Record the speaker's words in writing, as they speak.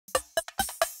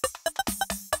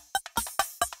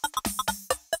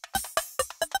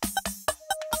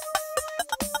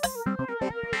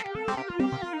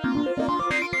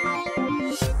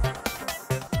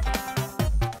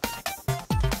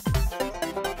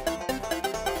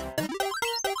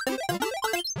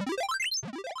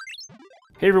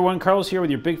Hey everyone, Carlos here with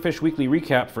your Big Fish Weekly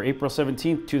Recap for April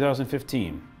 17th,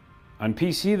 2015. On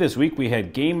PC this week we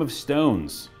had Game of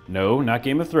Stones. No, not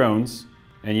Game of Thrones.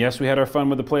 And yes, we had our fun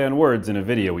with the play on words in a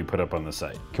video we put up on the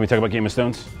site. Can we talk about Game of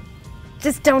Stones?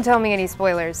 Just don't tell me any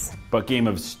spoilers. But Game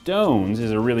of Stones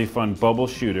is a really fun bubble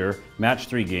shooter, match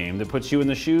 3 game that puts you in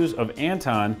the shoes of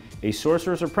Anton, a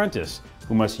sorcerer's apprentice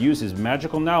who must use his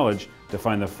magical knowledge to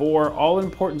find the 4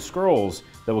 all-important scrolls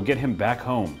that will get him back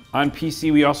home. On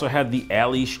PC we also had The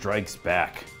Alley Strikes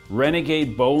Back.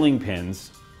 Renegade bowling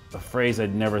pins, a phrase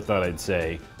I'd never thought I'd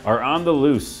say, are on the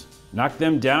loose. Knock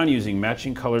them down using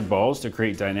matching colored balls to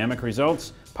create dynamic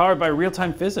results powered by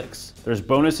real-time physics. There's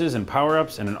bonuses and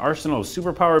power-ups and an arsenal of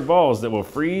super-powered balls that will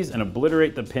freeze and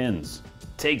obliterate the pins.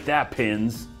 Take that,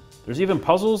 pins! There's even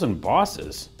puzzles and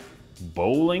bosses.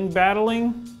 Bowling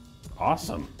battling?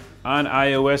 Awesome. On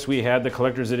iOS we had the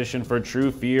collector's edition for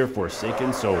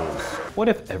TrueFearForsakenSouls. What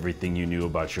if everything you knew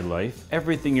about your life,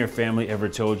 everything your family ever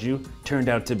told you, turned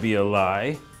out to be a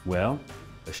lie? Well,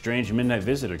 a strange midnight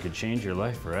visitor could change your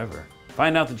life forever.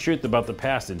 Find out the truth about the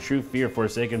past in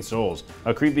TrueFearForsakenSouls,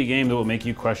 a creepy game that will make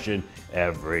you question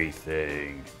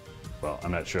everything. Well,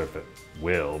 I'm not sure if it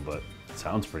will, but it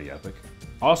sounds pretty epic.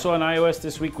 Also on iOS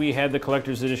this week we had the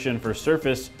collector's edition for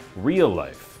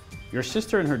SurfaceReelLife. Your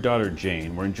sister and her daughter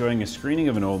Jane were enjoying a screening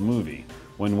of an old movie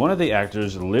when one of the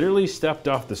actors literally stepped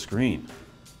off the screen.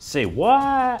 Say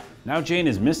what? Now Jane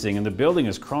is missing and the building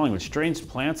is crawling with strange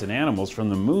plants and animals from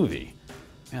the movie.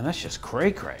 Man, that's just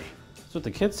cray-cray. That's what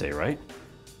the kids say, right?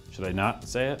 Should I not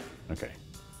say it? Okay.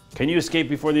 Can you escape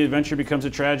before the adventure becomes a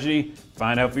tragedy?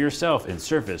 Find out for yourself in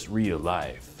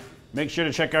SurfaceReelLife. Make sure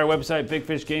to check our website,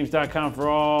 bigfishgames.com, for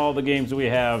all the games that we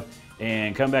have,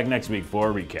 and come back next week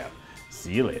for a recap.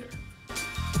 See you later.